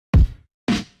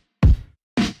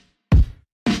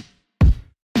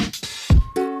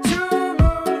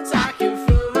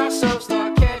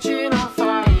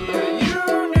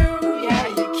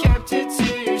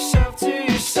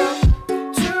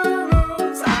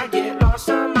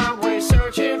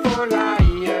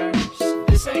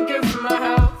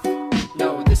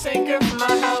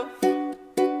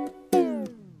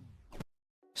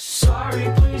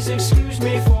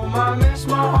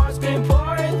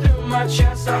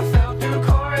I fell through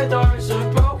corridors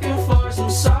of broken floors.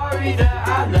 I'm sorry that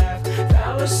I left.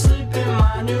 Fell asleep in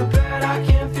my new bed. I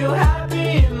can't feel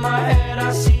happy in my head.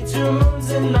 I see two moons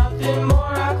and nothing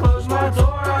more. I close my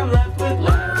door, I'm left with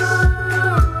less.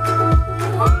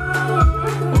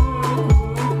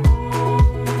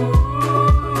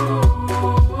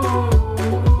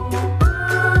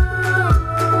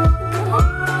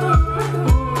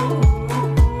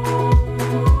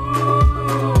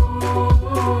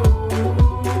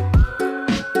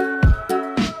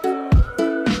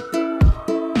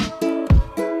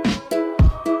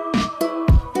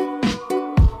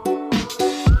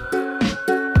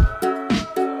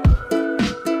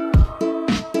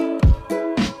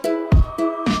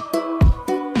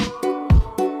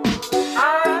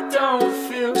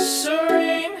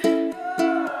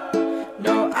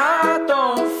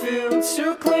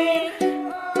 Too clean,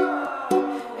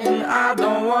 and I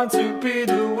don't want to be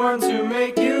the one to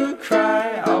make you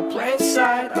cry. I'll play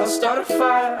inside, I'll start a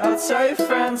fire, I'll tell your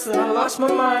friends that I lost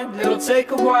my mind. It'll take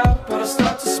a while, but I'll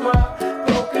start to smile.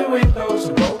 Broken windows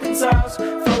and broken tiles,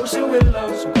 frozen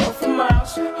willows, go for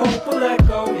miles. Hope will let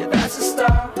go, yeah, that's the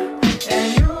style.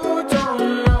 And you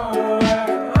don't know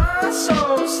where my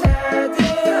soul's headed.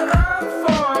 I'm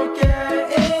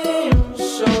forgetting you,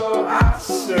 so I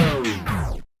say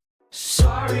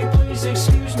sorry, please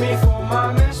excuse me for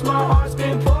my mess. My heart's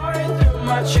been pouring through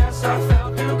my chest. I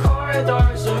fell through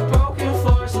corridors of broken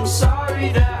floors. I'm sorry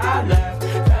that I left.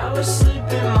 Fell asleep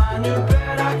in my new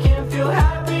bed. I can't feel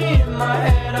happy in my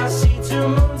head. I see two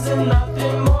moons and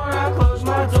nothing more. I close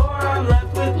my door, I'm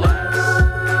left with less.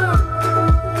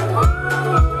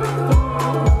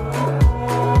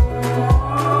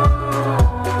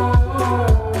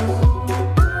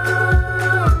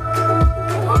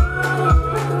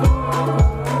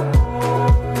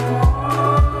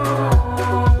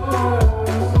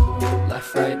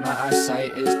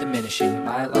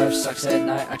 My life sucks at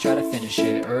night, I try to finish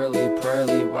it early,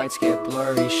 pearly, whites get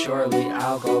blurry. Surely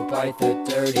I'll go bite the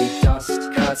dirty dust.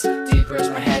 Cuts deeper as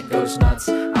my head goes nuts.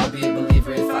 I'll be a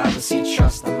believer if I ever see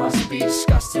trust. I must be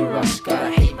disgusting rust.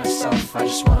 Gotta hate myself, I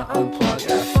just wanna unplug.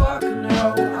 Yeah, fuck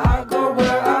no, I'll go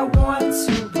where I want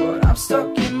to, but I'm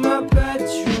stuck in my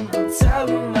bedroom. I'm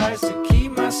telling lies to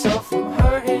keep myself from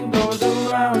hurting those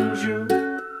around you.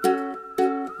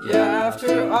 Yeah,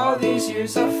 after all these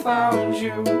years I found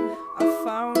you. I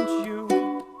found you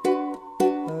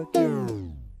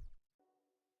again.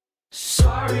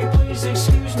 Sorry, please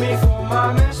excuse me for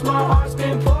my mess. My heart's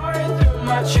been pouring through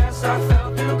my chest. I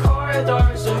fell through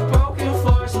corridors of